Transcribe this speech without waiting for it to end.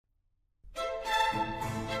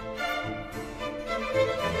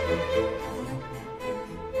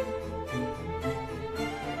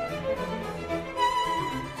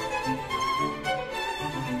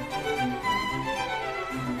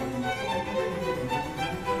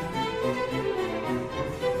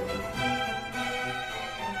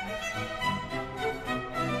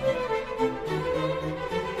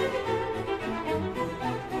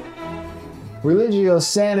Religio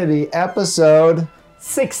Sanity episode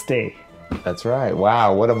 60. That's right.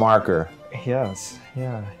 Wow, what a marker. Yes,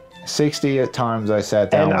 yeah. 60 times I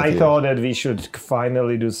sat down And with I you. thought that we should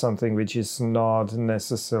finally do something which is not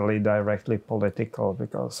necessarily directly political,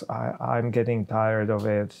 because I'm getting tired of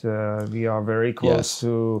it. We are very close Yes.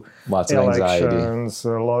 to Lots of anxiety. elections,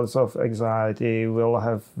 lots of anxiety. We'll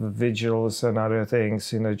have vigils and other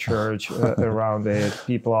things in the church around it.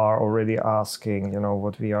 People are already asking,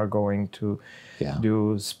 what we are going to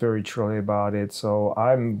do spiritually about it. So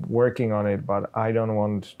I'm working on it, but I don't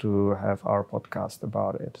want to have our podcast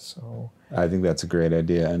about it. So I think that's a great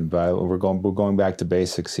idea, and we're going back to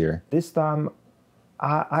basics here. this time,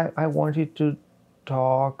 I wanted to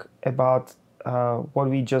talk about what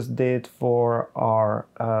we just did for our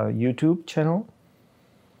YouTube channel.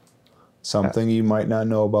 Something you might not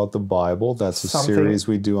know about the Bible. That's a Something- series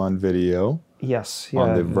we do on video. Yes, On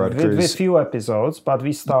yeah, the Rutgers with few episodes, but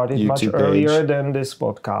we started much YouTube earlier page. than this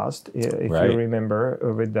podcast, if Right. you remember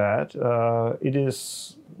with that. It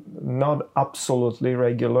is not absolutely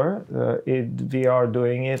regular. We are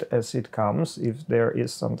doing it as it comes, if there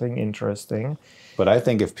is something interesting. But I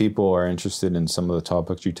think if people are interested in some of the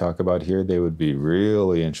topics you talk about here, they would be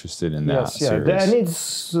really interested in that Yes, yeah, series. and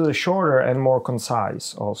it's shorter and more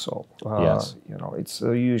concise also. Yes. It's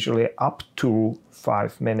usually up to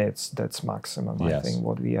 5 minutes. That's maximum, I Yes. think,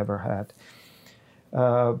 what we ever had.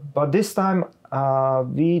 But this time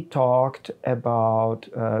we talked about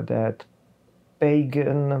that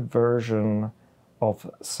pagan version of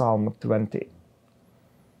Psalm 20.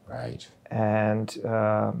 Right. And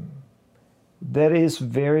that is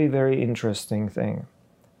very, very interesting thing.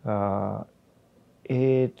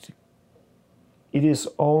 It is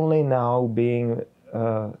only now being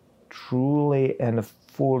truly and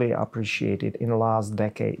fully appreciated in the last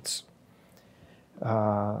decades.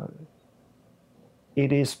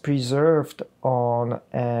 It is preserved on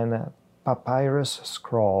an papyrus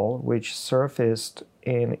scroll which surfaced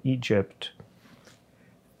in Egypt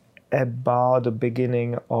about the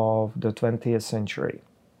beginning of the 20th century,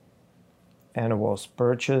 and was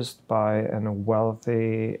purchased by a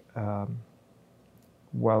wealthy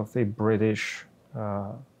British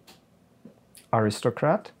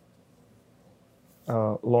aristocrat,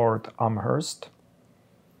 Lord Amherst.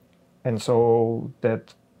 And so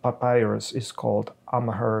that papyrus is called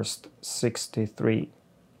Amherst 63.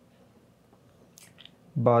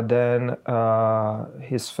 But then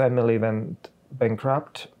his family went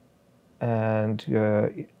bankrupt, and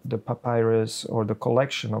the papyrus, or the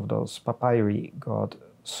collection of those papyri, got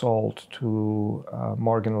sold to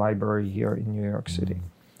Morgan Library here in New York City.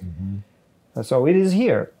 Mm-hmm. So it is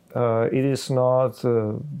here. It is not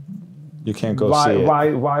You can't go see it.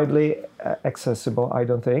 widely accessible, I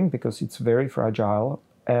don't think, because it's very fragile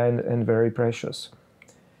and very precious.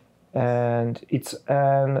 And it's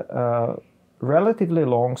an relatively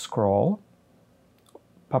long scroll,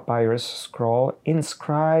 papyrus scroll,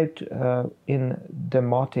 inscribed in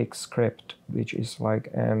Demotic script, which is like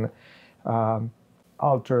an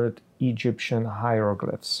altered Egyptian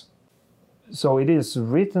hieroglyphs. So it is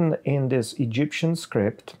written in this Egyptian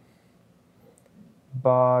script,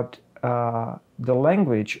 but the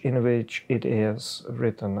language in which it is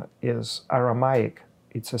written is Aramaic.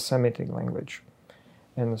 It's a Semitic language.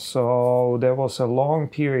 And so there was a long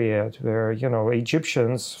period where,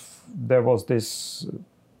 Egyptians, there was this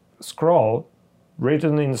scroll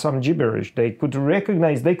written in some gibberish. They could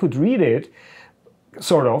recognize, they could read it,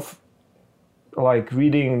 sort of like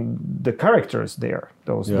reading the characters there,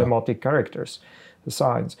 those demotic characters, the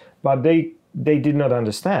signs, but they did not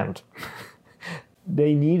understand.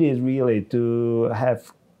 They needed really to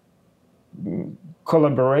have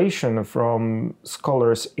collaboration from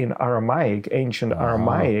scholars in Aramaic, ancient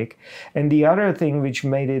Aramaic. And the other thing which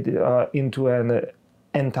made it into an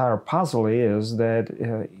entire puzzle is that,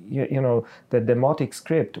 the Demotic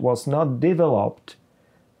script was not developed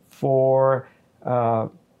for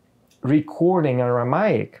recording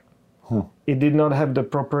Aramaic. It did not have the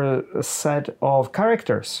proper set of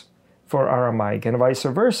characters for Aramaic, and vice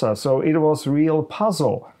versa. So it was real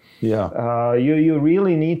puzzle. Yeah. You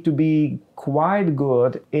really need to be quite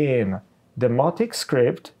good in Demotic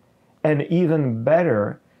script, and even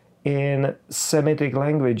better in Semitic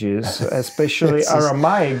languages, especially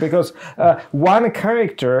Aramaic, because one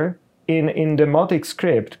character in Demotic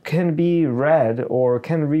script can be read or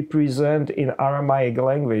can represent in Aramaic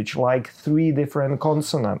language like 3 different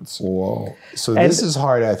consonants. Whoa! So this is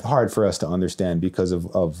hard for us to understand because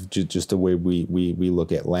of just the way we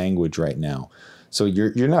look at language right now. So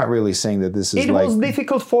you're not really saying that this is it was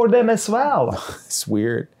difficult for them as well. It's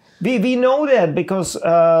weird. We know that because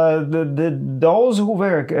those who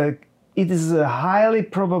were it is highly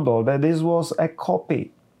probable that this was a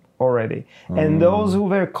copy already. And those who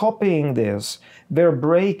were copying this were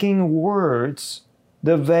breaking words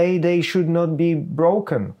the way they should not be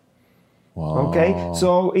broken. Wow. Okay,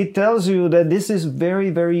 so it tells you that this is very,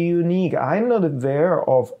 very unique. I'm not aware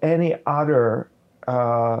of any other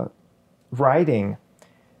writing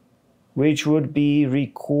which would be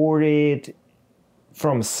recorded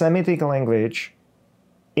from Semitic language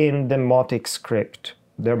in Demotic script.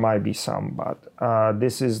 There might be some, but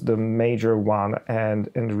this is the major one, and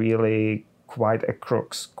really quite a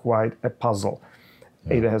crux, quite a puzzle.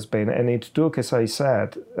 It has been, and it took, as I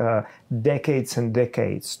said, decades and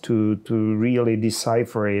decades to really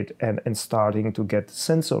decipher it and starting to get the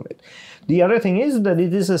sense of it. The other thing is that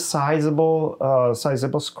it is a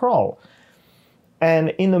sizable scroll. And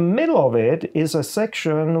in the middle of it is a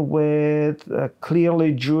section with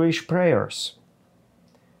clearly Jewish prayers.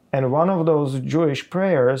 And one of those Jewish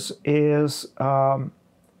prayers is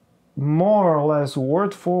more or less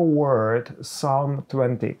word for word Psalm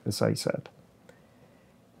 20, as I said.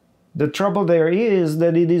 The trouble there is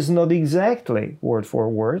that it is not exactly word for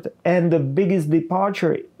word, and the biggest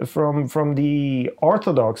departure from the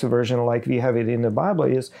Orthodox version, like we have it in the Bible,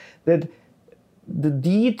 is that the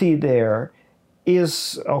deity there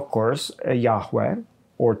is, of course, Yahweh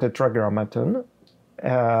or Tetragrammaton,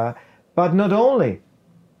 but not only.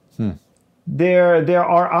 There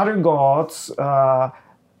are other gods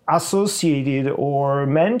associated or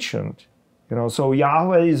mentioned. So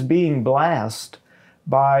Yahweh is being blessed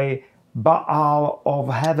by Baal of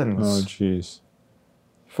heavens. Oh, jeez.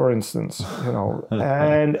 For instance,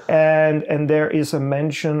 and there is a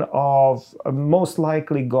mention of most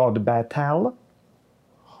likely god Baal,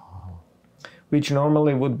 which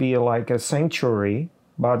normally would be like a sanctuary,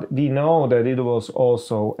 but we know that it was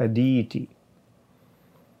also a deity.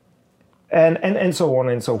 And so on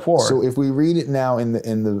and so forth. So if we read it now in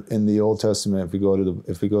the Old Testament, if we go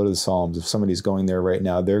to the Psalms, if somebody's going there right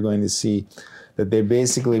now, they're going to see that they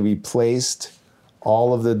basically replaced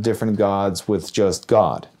all of the different gods with just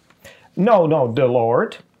God. No, the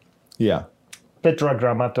Lord. Yeah.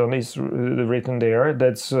 Tetragrammaton is written there.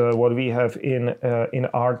 That's what we have in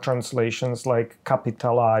our translations, like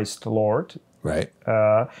capitalized Lord. Right.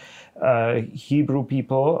 Hebrew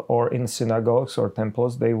people, or in synagogues or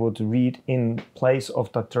temples, they would read in place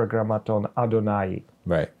of Tetragrammaton Adonai.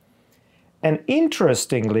 Right. And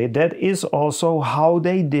interestingly, that is also how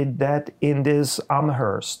they did that in this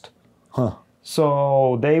Amherst. Huh.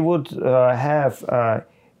 So they would have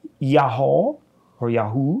Yahweh or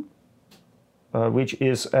Yahoo, which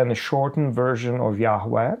is a shortened version of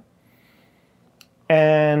Yahweh.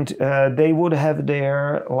 And they would have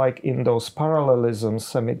there, like in those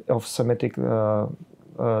parallelisms of Semitic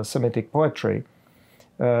poetry,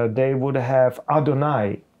 they would have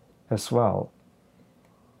Adonai as well,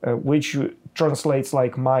 which translates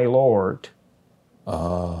like my Lord.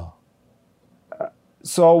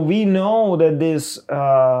 So we know that this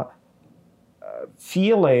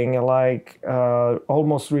feeling like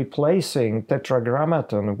almost replacing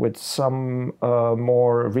Tetragrammaton with some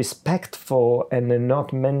more respectful and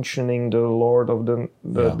not mentioning the Lord of the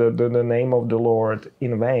name of the Lord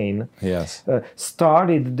in vain. Yes.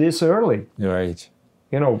 Started this early. Right.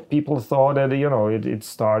 People thought that it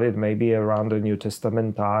started maybe around the New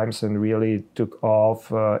Testament times and really took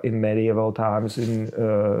off in medieval times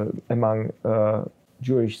among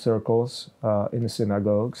Jewish circles, in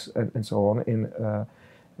synagogues and so on,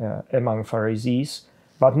 among Pharisees.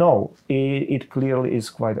 But no, it clearly is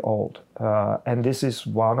quite old. And this is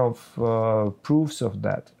one of proofs of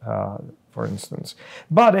that, for instance.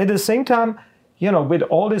 But at the same time, with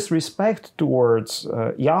all this respect towards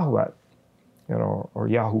Yahweh, or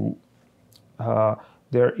Yahoo,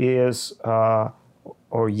 there is,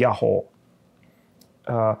 or Yahweh,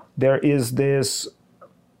 there is this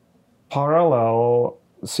parallel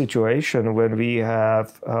situation when we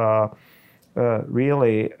have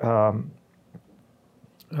really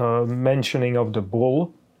mentioning of the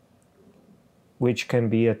bull, which can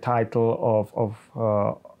be a title of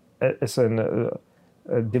as a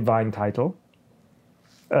divine title.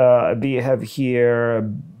 We have here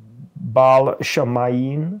Baal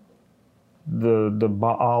Shamayim, the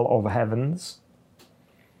Baal of heavens,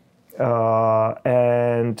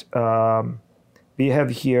 and we have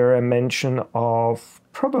here a mention of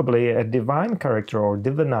probably a divine character or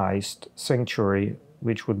divinized sanctuary,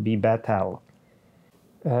 which would be Bethel.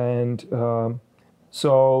 And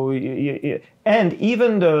so, and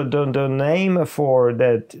even the name for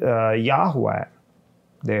that Yahweh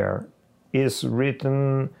there is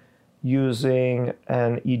written using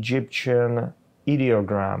an Egyptian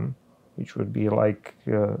ideogram, which would be like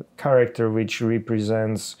a character which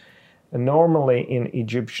represents normally in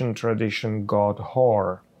Egyptian tradition god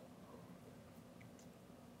Hor,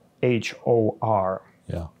 Hor.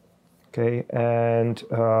 Yeah. Okay, and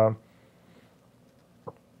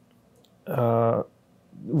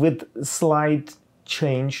with slight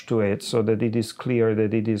change to it so that it is clear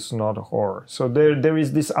that it is not Hor. So there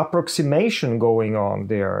is this approximation going on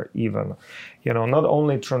there even. Not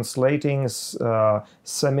only translating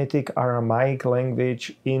Semitic Aramaic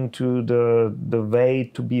language into the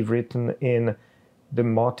way to be written in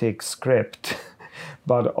demotic script,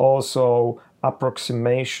 but also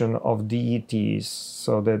approximation of deities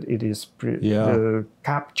so that it is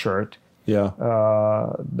captured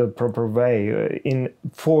the proper way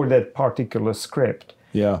for that particular script.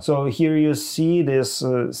 Yeah. So here you see this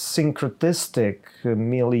syncretistic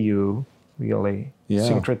milieu, really. Yeah.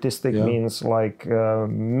 Syncretistic means like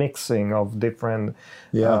mixing of different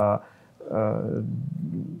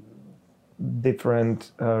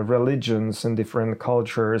religions and different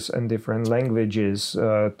cultures and different languages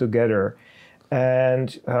together. And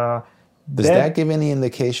does that give any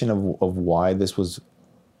indication of why this was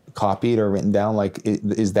copied or written down? Like,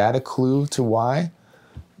 is that a clue to why?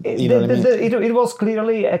 It was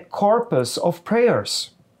clearly a corpus of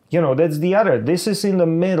prayers. That's the other. This is in the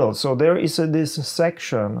middle. So there is this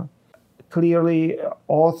section clearly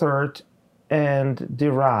authored and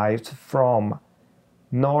derived from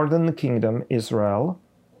Northern Kingdom Israel,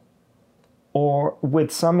 or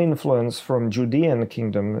with some influence from Judean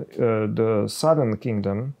Kingdom, the Southern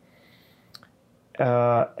Kingdom,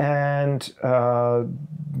 and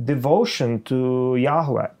devotion to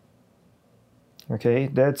Yahweh. Okay,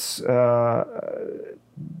 that's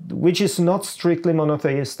which is not strictly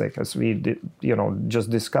monotheistic, as we just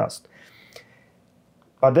discussed.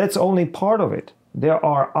 But that's only part of it. There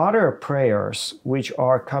are other prayers which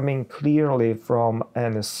are coming clearly from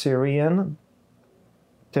an Assyrian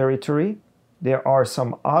territory. There are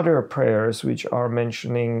some other prayers which are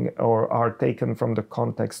mentioning or are taken from the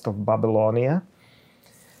context of Babylonia.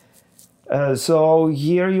 So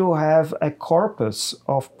here you have a corpus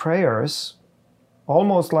of prayers,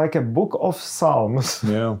 almost like a book of psalms,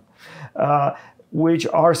 which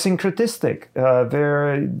are syncretistic.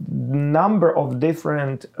 Their number of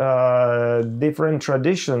different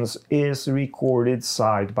traditions is recorded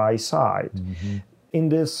side by side. Mm-hmm. In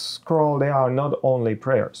this scroll, there are not only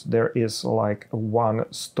prayers. There is like one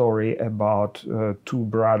story about two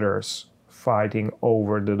brothers fighting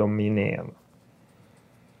over the dominion,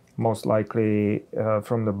 most likely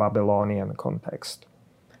from the Babylonian context.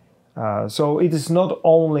 So it is not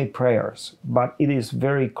only prayers, but it is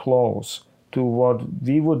very close to what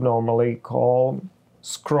we would normally call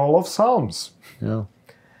scroll of Psalms. Yeah.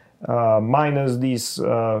 Minus these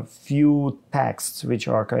few texts which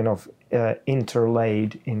are kind of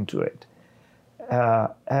interlaid into it.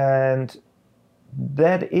 And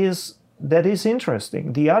that is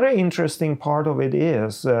interesting. The other interesting part of it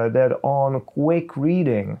is that on quick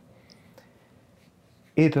reading,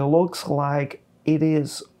 it looks like it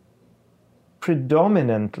is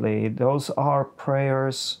predominantly, those are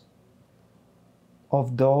prayers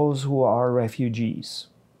of those who are refugees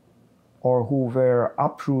or who were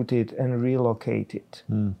uprooted and relocated.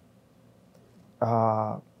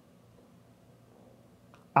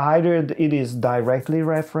 Either it is directly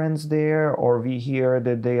referenced there, or we hear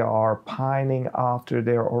that they are pining after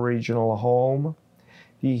their original home.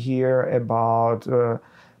 We hear about the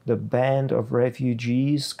band of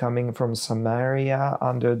refugees coming from Samaria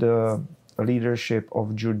under the leadership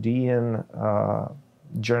of Judean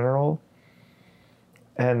general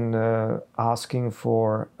and asking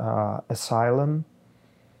for asylum.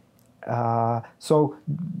 So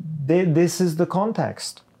this is the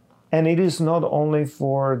context. And it is not only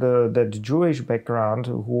for the Jewish background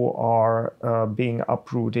who are being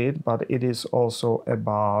uprooted, but it is also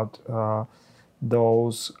about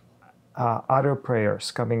those other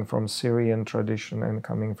prayers coming from Syrian tradition and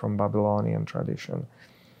coming from Babylonian tradition.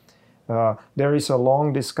 There is a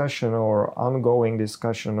long discussion or ongoing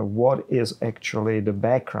discussion of what is actually the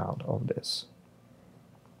background of this.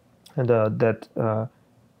 And that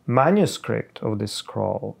manuscript of this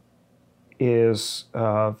scroll is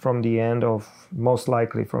from the end of, most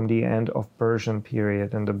likely from the end of Persian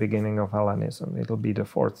period and the beginning of Hellenism. It'll be the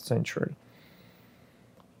 4th century,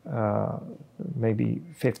 maybe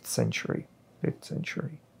 5th century, 5th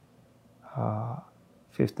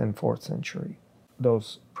and 4th century.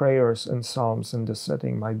 Those prayers and psalms in the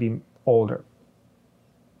setting might be older.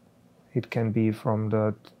 It can be from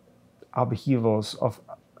the upheavals of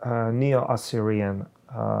Neo-Assyrian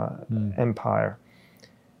Empire.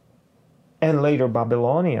 and later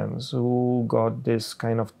Babylonians, who got this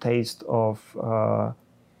kind of taste of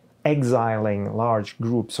exiling large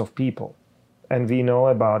groups of people. And we know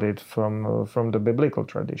about it from the biblical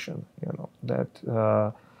tradition, you know,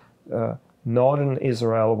 that northern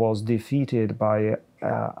Israel was defeated by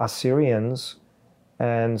Assyrians,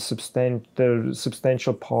 and the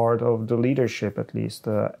substantial part of the leadership, at least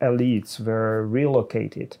elites, were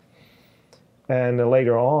relocated. And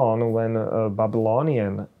later on, when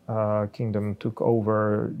Babylonian kingdom took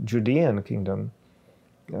over Judean kingdom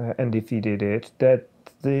and defeated it, that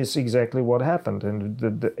is exactly what happened, and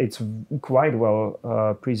it's quite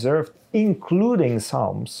well preserved, including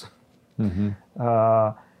Psalms. In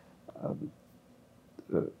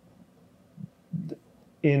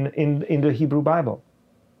the Hebrew Bible.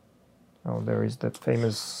 There is that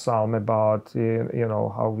famous psalm about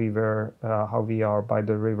how we are by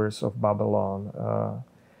the rivers of Babylon,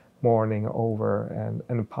 mourning over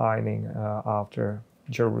and pining after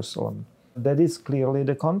Jerusalem. That is clearly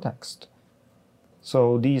the context.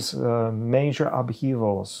 So these major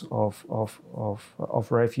upheavals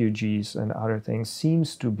of refugees and other things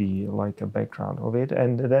seems to be like a background of it,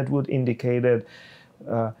 and that would indicate that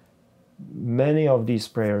many of these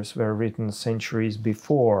prayers were written centuries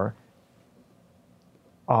before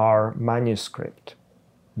our manuscript.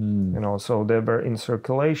 So they were in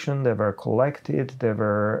circulation, they were collected, they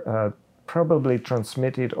were probably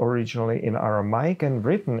transmitted originally in Aramaic and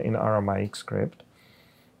written in Aramaic script,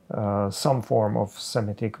 some form of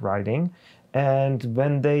Semitic writing. And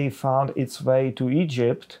when they found its way to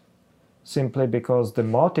Egypt, simply because the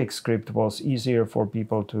Demotic script was easier for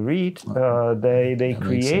people to read, they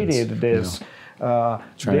created this.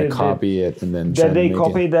 Trying to copy it and then they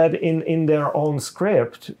copied that in their own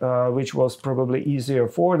script, which was probably easier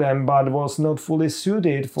for them, but was not fully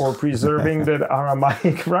suited for preserving that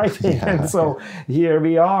Aramaic writing. Yeah. And so here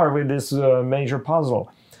we are with this major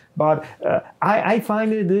puzzle. But I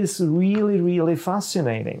find this really, really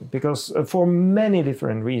fascinating because for many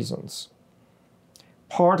different reasons.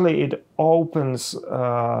 Partly it opens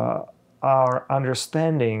our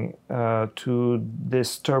understanding to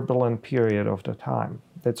this turbulent period of the time.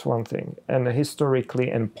 That's one thing, and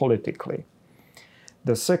historically and politically.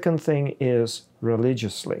 The second thing is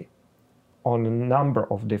religiously, on a number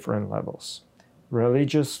of different levels.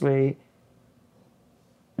 Religiously,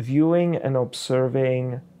 viewing and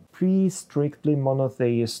observing pre-strictly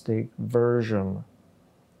monotheistic version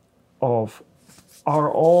of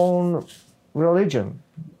our own religion,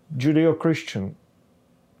 Judeo-Christian.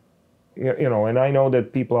 And I know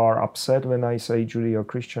that people are upset when I say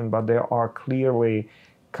Judeo-Christian, but there are clearly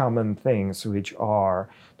common things which are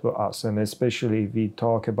to us, and especially if we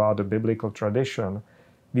talk about the biblical tradition,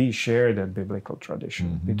 we share that biblical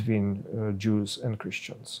tradition between Jews and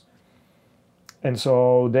Christians. And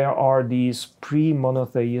so there are these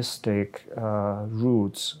pre-monotheistic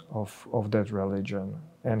roots of that religion,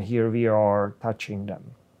 and here we are touching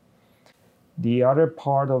them. The other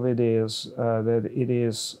part of it is that it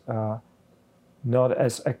is not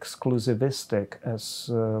as exclusivistic as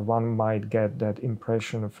one might get that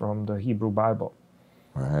impression from the Hebrew Bible.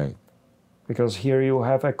 Right. Because here you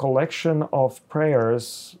have a collection of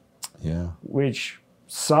prayers, which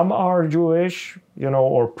some are Jewish,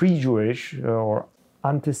 or pre-Jewish, or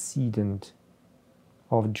antecedent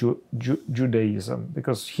of Judaism,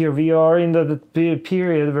 because here we are in the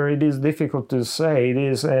period where it is difficult to say. It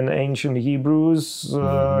is an ancient Hebrews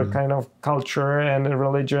kind of culture and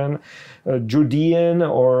religion, Judean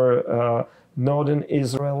or Northern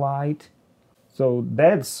Israelite. So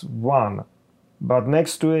that's one. But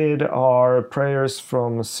next to it are prayers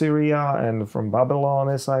from Syria and from Babylon,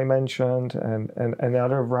 as I mentioned, and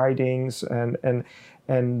other writings, and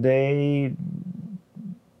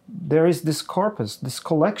there is this corpus, this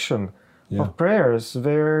collection of prayers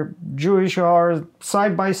where Jewish are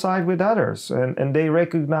side by side with others, and they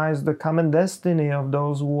recognize the common destiny of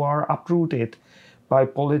those who are uprooted by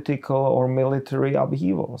political or military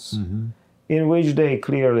upheavals, in which they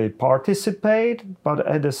clearly participate, but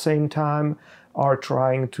at the same time are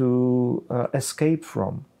trying to escape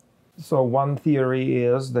from. So one theory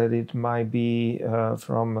is that it might be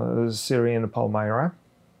from Syrian Palmyra,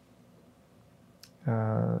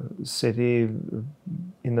 city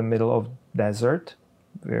in the middle of desert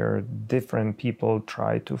where different people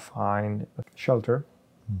try to find shelter.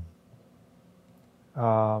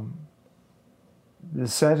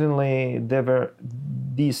 Certainly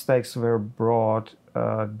these texts were brought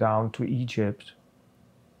down to Egypt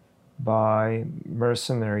by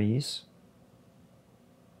mercenaries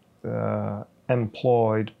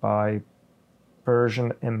employed by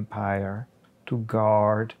Persian Empire to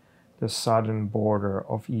guard the southern border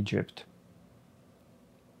of Egypt.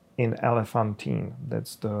 in Elephantine.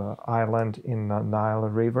 That's the island in the Nile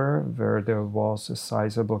River where there was a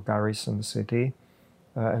sizable garrison city.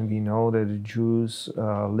 And we know that the Jews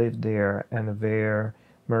lived there and were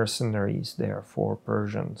mercenaries there for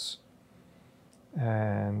Persians.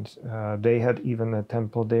 And they had even a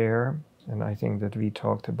temple there. And I think that we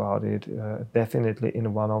talked about it definitely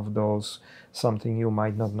in one of those something you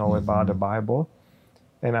might not know about the Bible.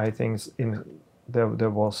 And I think there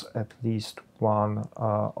was at least one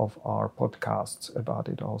of our podcasts about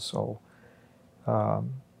it also.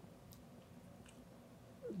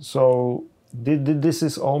 So this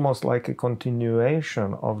is almost like a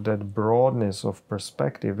continuation of that broadness of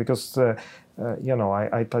perspective, because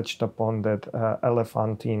I touched upon that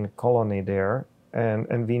Elephantine colony there,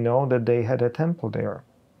 and we know that they had a temple there.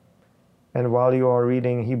 And while you are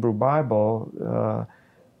reading Hebrew Bible,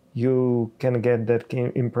 you can get that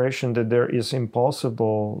impression that there is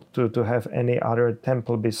impossible to have any other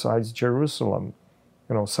temple besides Jerusalem.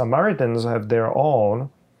 Samaritans have their own,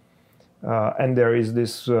 and there is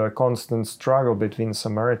this constant struggle between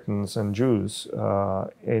Samaritans and Jews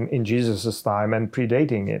in Jesus' time and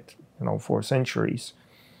predating it, for centuries.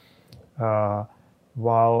 But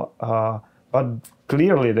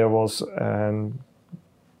clearly there was a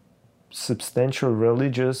substantial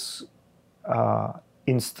religious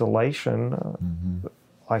installation,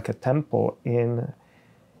 like a temple in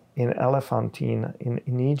Elephantine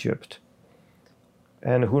in Egypt.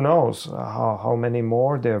 And who knows how many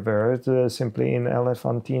more there were. Simply in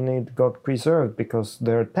Elephantine it got preserved because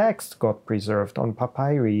their text got preserved on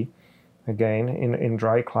papyri, again in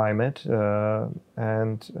dry climate,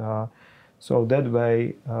 so that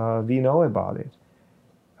way we know about it.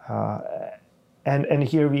 And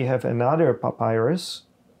here we have another papyrus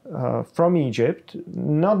from Egypt.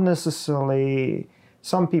 Not necessarily,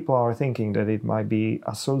 some people are thinking that it might be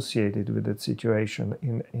associated with that situation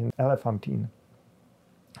in Elephantine,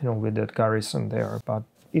 with that garrison there, but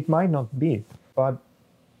it might not be. But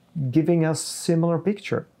giving us similar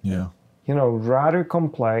picture. Yeah. Rather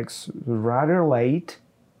complex, rather late.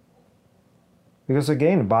 Because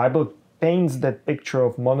again, Bible paints that picture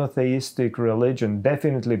of monotheistic religion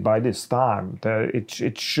definitely by this time.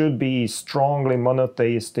 It should be strongly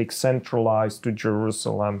monotheistic, centralized to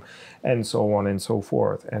Jerusalem, and so on and so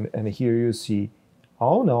forth. And here you see,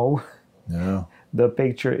 oh no, yeah. The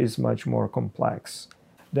picture is much more complex.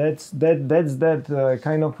 That's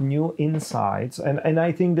kind of new insights, and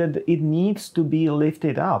I think that it needs to be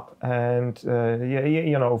lifted up. And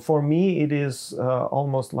for me, it is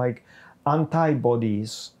almost like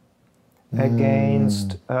antibodies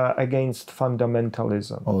against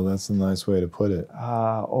fundamentalism. Oh, that's a nice way to put it.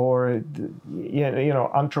 Or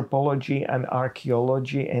anthropology and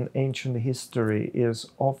archaeology and ancient history is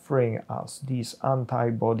offering us these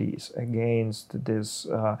antibodies against this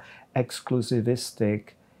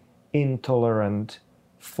exclusivistic, intolerant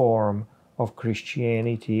form of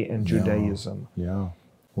Christianity and Judaism. Yeah.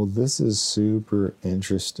 Well, this is super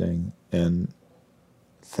interesting, and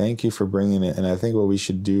thank you for bringing it. And I think what we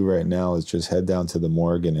should do right now is just head down to the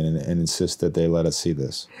morgue and insist that they let us see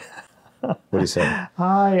this. What do you say?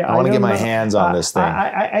 I want to get my hands on this thing.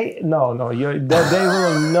 No, they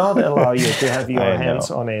will not allow you to have your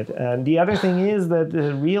hands on it. And the other thing is that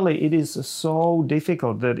really it is so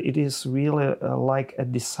difficult that it is really like a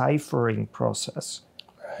deciphering process.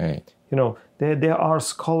 Right. There are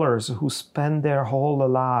scholars who spend their whole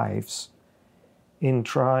lives in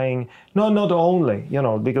trying, not only,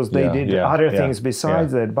 because they did other things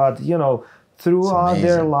besides that, but, throughout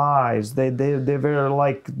their lives, they were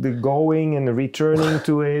like going and returning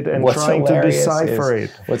to it and trying to decipher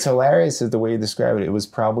it. What's hilarious is the way you describe it. It was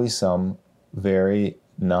probably some very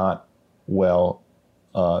not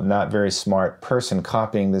very smart person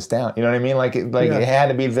copying this down. You know what I mean? It had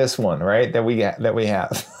to be this one, right? That we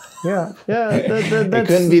have. Yeah. It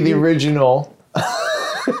couldn't be the original.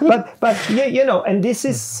 but and this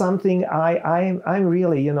is something I'm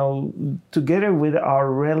really, together with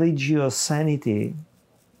our religious sanity,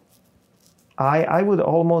 I would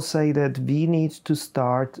almost say that we need to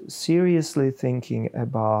start seriously thinking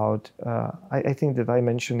about, I think that I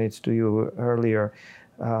mentioned it to you earlier,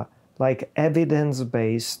 like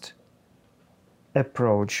evidence-based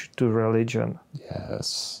approach to religion.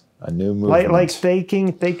 Yes, a new movement. Like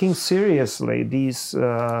taking seriously these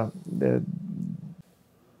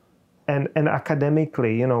and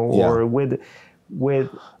academically, or with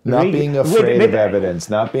not being afraid of evidence,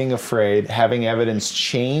 not being afraid, having evidence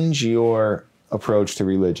change your approach to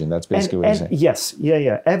religion. That's basically what you're saying. Yes,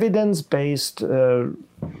 evidence-based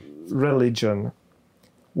religion,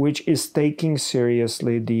 which is taking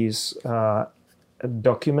seriously these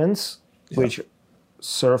documents, which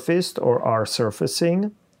surfaced or are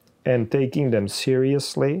surfacing, and taking them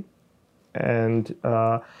seriously, and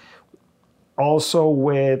also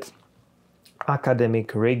with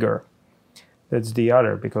academic rigor. That's the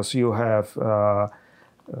other, because you have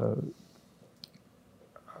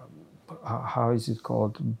how is it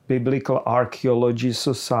called? Biblical Archaeology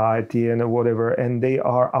Society and whatever, and they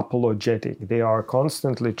are apologetic. They are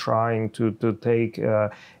constantly trying to take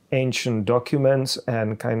ancient documents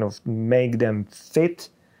and kind of make them fit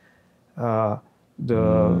the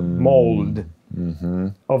mold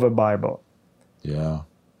of a Bible. Yeah.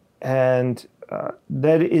 And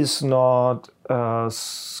that is not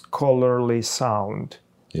scholarly sound.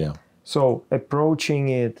 Yeah. So approaching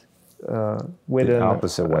it with The an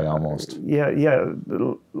opposite way almost.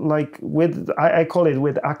 like with I call it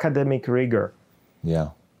with academic rigor, Yeah.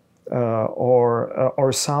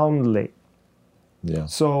 or soundly. Yeah.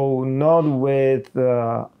 So not with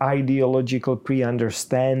ideological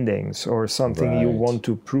pre-understandings or something you Right. want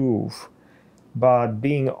to prove, but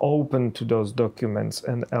being open to those documents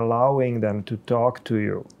and allowing them to talk to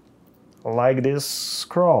you, like this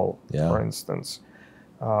scroll, Yeah. for instance.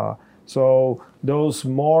 So those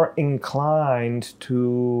more inclined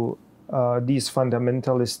to these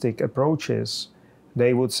fundamentalistic approaches,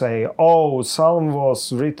 they would say, oh, Psalm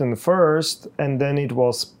was written first and then it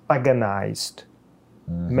was paganized,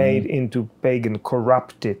 made into pagan,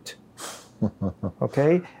 corrupted.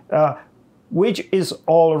 Okay? Which is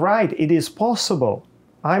all right. It is possible.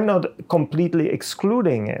 I'm not completely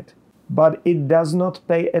excluding it. But it does not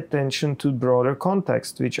pay attention to broader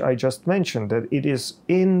context, which I just mentioned, that it is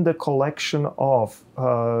in the collection of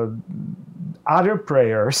other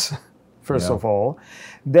prayers, first Yeah. of all,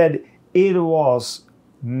 that it was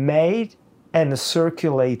made and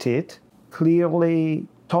circulated, clearly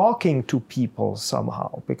talking to people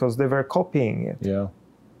somehow, because they were copying it. Yeah.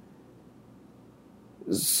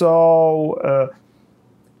 So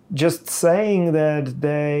just saying that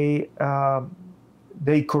they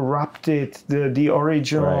corrupted the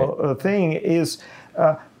original thing is,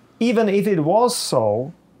 even if it was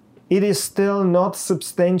so, it is still not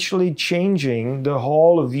substantially changing the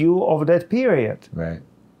whole view of that period. Right.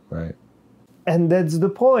 Right. And that's the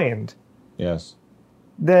point. Yes.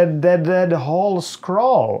 That whole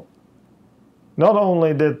scroll, not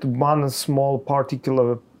only that one small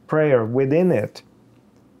particular prayer within it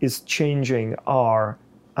is changing our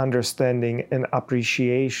understanding and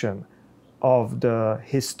appreciation of the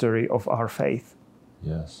history of our faith.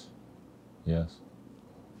 Yes. Yes.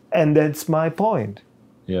 And that's my point.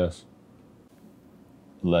 Yes.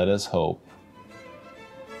 Let us hope.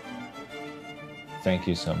 Thank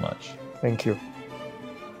you so much. Thank you.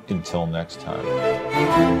 Until next time.